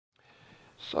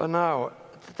So now,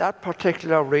 that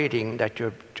particular reading that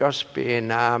you've just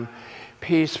been,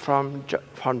 piece from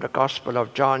the Gospel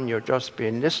of John you've just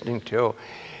been listening to,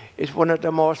 is one of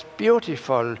the most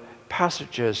beautiful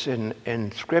passages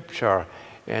in Scripture,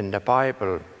 in the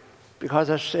Bible, because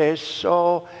it says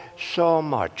so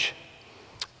much.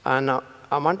 And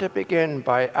I want to begin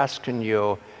by asking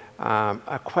you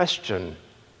a question.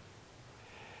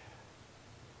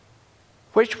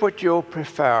 Which would you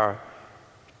prefer,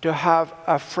 to have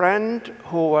a friend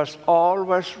who was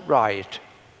always right,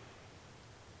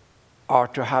 or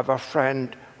to have a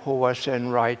friend who was in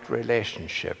right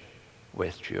relationship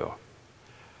with you?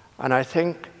 And I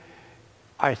think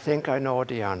I know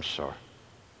the answer.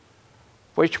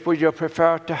 Which would you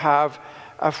prefer, to have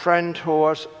a friend who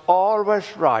was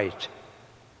always right,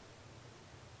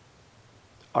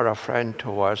 or a friend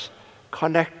who was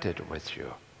connected with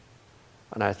you?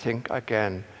 And I think,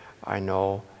 again, I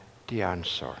know the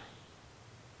answer.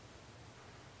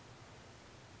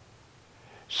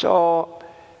 So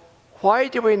why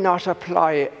do we not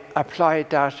apply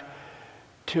that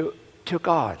to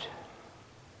God?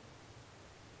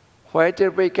 Where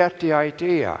did we get the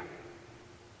idea?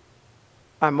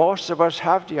 And most of us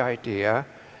have the idea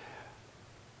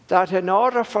that in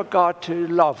order for God to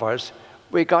love us,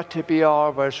 we got to be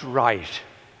always right.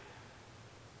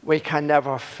 We can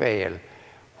never fail.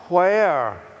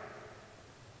 Where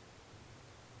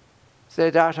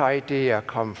did that idea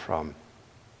come from?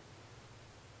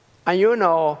 And you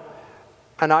know,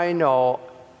 and I know,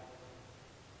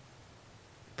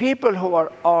 people who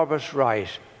are always right,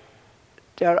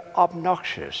 they're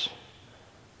obnoxious.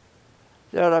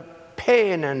 They're a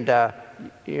pain in the,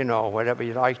 whatever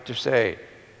you like to say.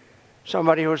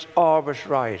 Somebody who's always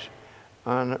right.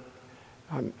 And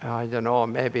I don't know,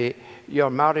 maybe you're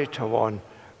married to one,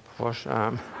 but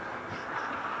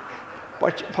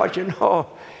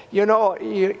you know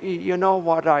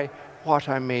what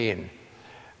I mean.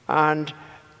 And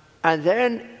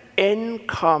then in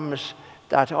comes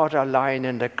that other line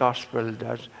in the gospel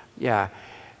that,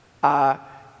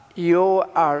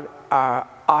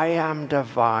 I am the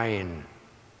vine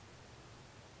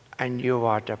and you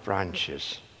are the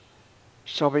branches.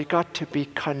 So we got to be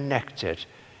connected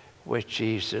with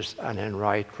Jesus and in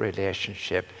right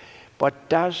relationship. But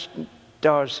that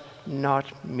does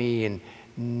not mean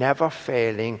never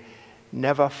failing,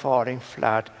 never falling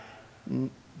flat,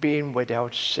 being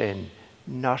without sin.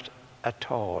 Not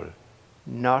at all.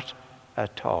 Not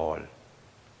at all.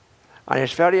 And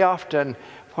it's very often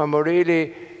when we're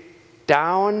really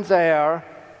down there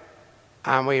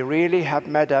and we really have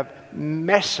made a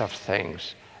mess of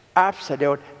things,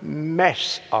 absolute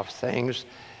mess of things,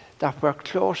 that we're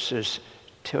closest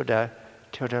to the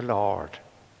Lord.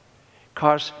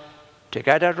 Because to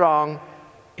get it wrong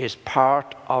is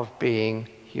part of being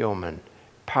human,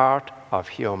 part of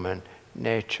human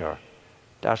nature.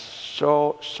 That's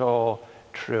so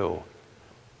true.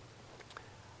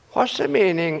 What's the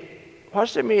meaning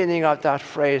of that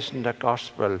phrase in the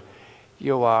gospel?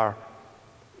 You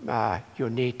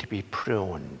need to be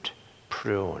pruned.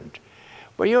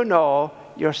 Well, you know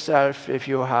yourself, if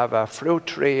you have a fruit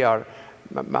tree or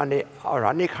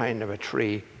any kind of a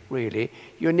tree, really,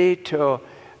 you need to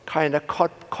kind of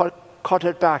cut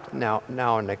it back now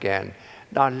and again,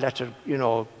 not let it,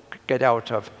 get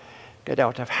out of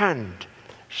hand.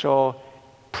 So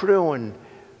prune,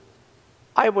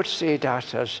 I would see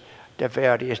that as the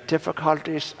various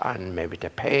difficulties and maybe the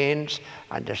pains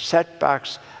and the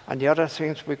setbacks and the other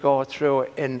things we go through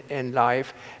in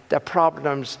life, the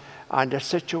problems and the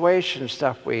situations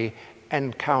that we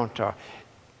encounter.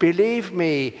 Believe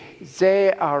me,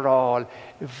 they are all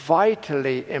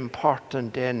vitally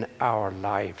important in our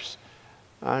lives.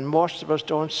 And most of us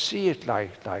don't see it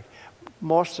like that.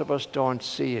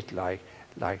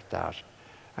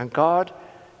 And God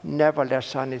never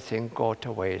lets anything go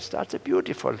to waste. That's a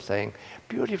beautiful thing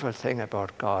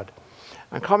about God.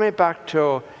 And coming back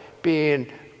to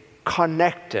being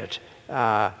connected,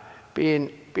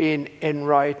 being in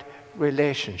right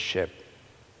relationship.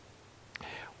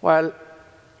 Well,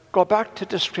 go back to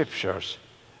the scriptures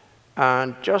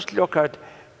and just look at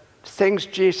things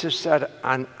Jesus said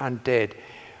and did.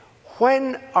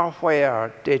 When or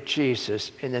where did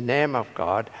Jesus, in the name of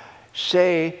God,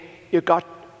 say, you got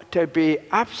to be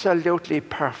absolutely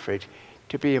perfect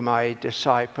to be my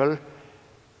disciple?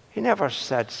 He never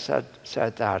said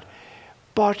that.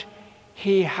 But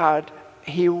he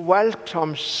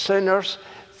welcomed sinners,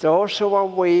 those who were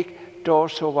weak,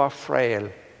 those who were frail.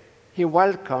 He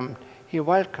welcomed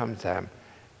them.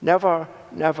 Never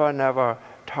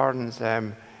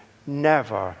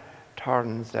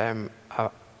turned them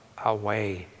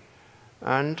away.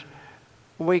 And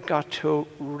we got to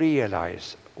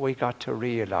realize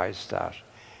that.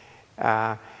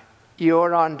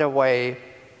 You're on the way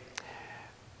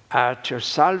to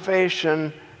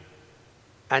salvation,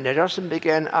 and it doesn't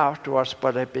begin afterwards,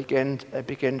 but it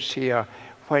begins here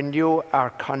when you are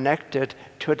connected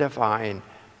to the vine,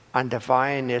 and the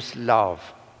vine is love.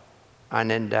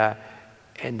 And in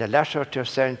the letter to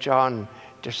St. John,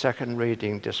 the second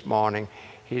reading this morning,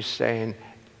 he's saying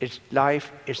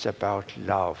life is about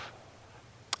love.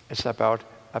 It's about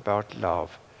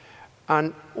love.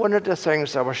 And one of the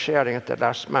things I was sharing at the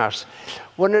last Mass,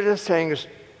 one of the things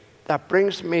that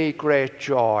brings me great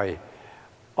joy,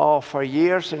 for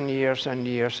years and years and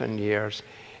years and years,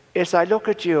 is I look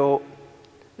at you,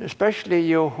 especially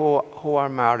you who are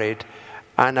married,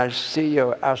 and I see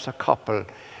you as a couple.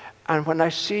 And when I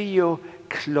see you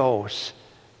close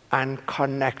and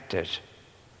connected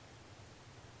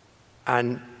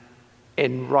and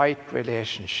in right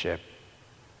relationship,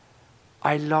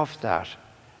 I love that,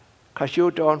 because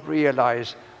you don't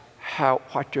realize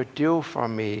what you do for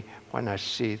me when I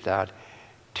see that.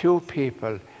 Two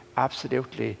people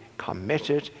absolutely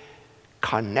committed,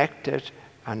 connected,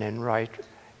 and in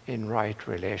right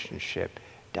relationship.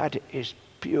 That is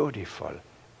beautiful,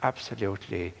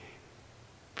 absolutely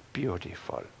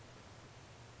beautiful.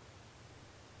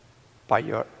 By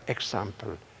your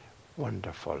example,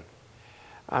 wonderful.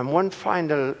 And one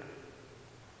final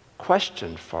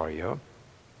question for you,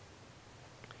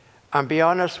 and be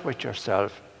honest with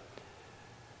yourself.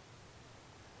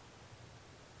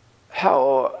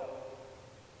 How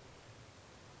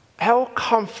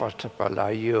comfortable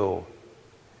are you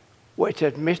with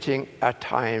admitting at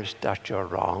times that you're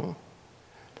wrong,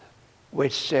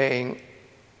 with saying,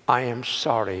 I am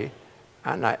sorry,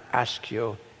 and I ask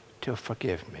you to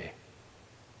forgive me?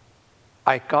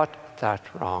 I got that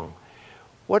wrong.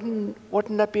 Wouldn't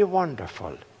that be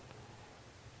wonderful?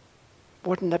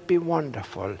 Wouldn't it be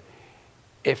wonderful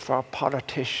if our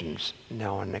politicians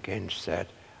now and again said,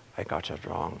 I got it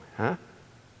wrong, huh?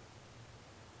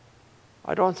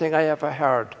 I don't think I ever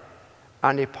heard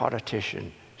any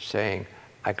politician saying,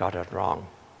 I got it wrong.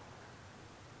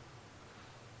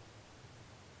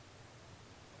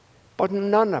 But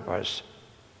none of us,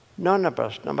 no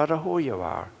matter who you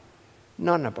are,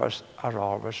 none of us are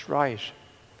always right.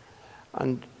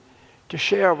 And to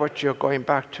share with you, going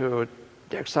back to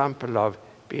the example of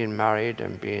being married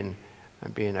and being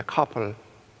a couple,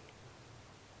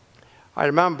 I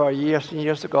remember years and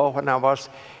years ago when I was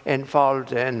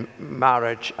involved in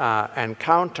marriage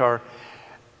encounter,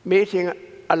 meeting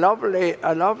a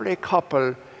lovely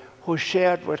couple who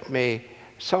shared with me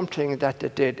something that they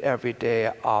did every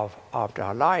day of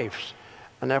their lives.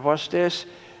 And it was this: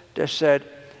 they said,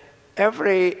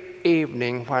 every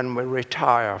evening when we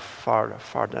retire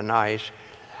for the night,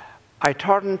 I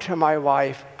turn to my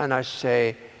wife and I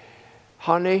say,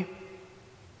 honey,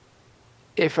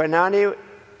 if in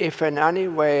any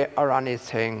way or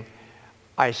anything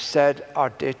I said or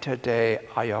did today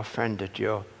I offended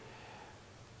you,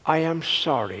 I am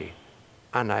sorry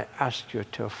and I ask you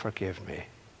to forgive me.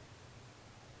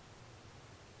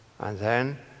 And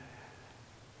then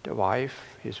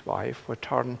his wife, would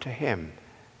turn to him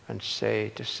and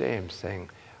say the same thing.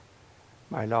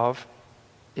 My love,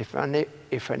 if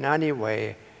in any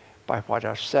way by what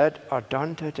I said or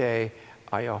done today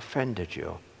I offended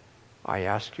you, I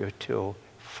ask you to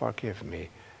forgive me.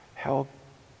 How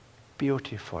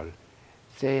beautiful.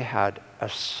 They had a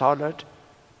solid,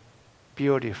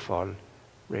 beautiful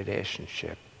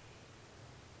relationship.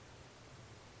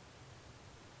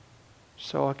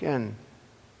 So again,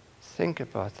 think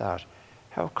about that.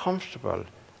 How comfortable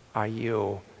are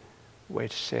you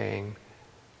with saying,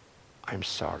 I'm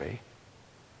sorry,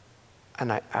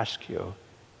 and I ask you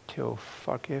to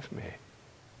forgive me?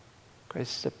 Because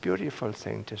it's a beautiful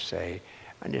thing to say,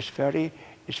 and it's very,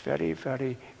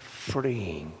 very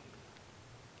freeing.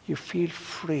 You feel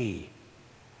free.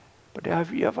 But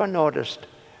have you ever noticed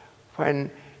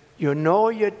when you know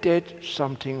you did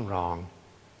something wrong,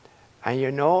 and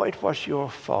you know it was your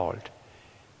fault,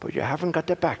 but you haven't got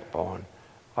the backbone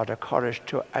or the courage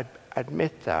to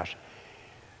admit that,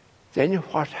 then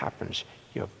what happens?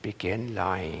 You begin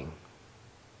lying.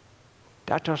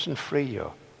 That doesn't free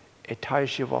you. It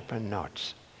ties you up in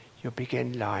knots. You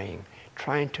begin lying,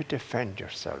 trying to defend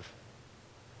yourself.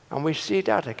 And we see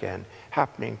that again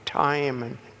happening time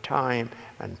and time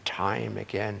and time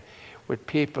again with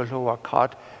people who are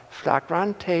caught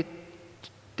flagrante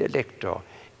delicto,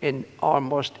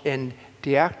 almost in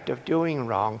the act of doing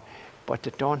wrong, but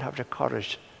they don't have the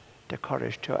courage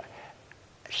to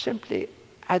simply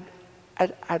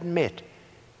admit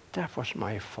that was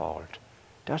my fault.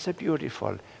 That's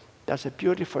That's a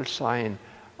beautiful sign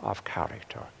of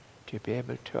character, to be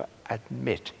able to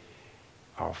admit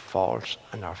our faults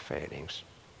and our failings.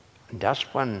 And that's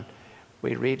when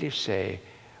we really say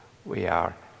we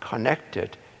are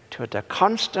connected to the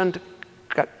constant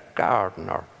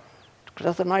gardener.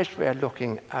 That's a nice way of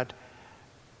looking at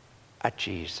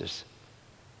Jesus,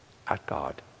 at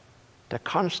God. The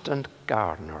constant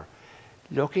gardener,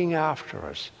 looking after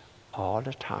us all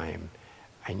the time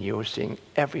and using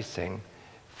everything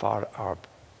for our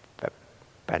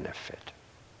benefit.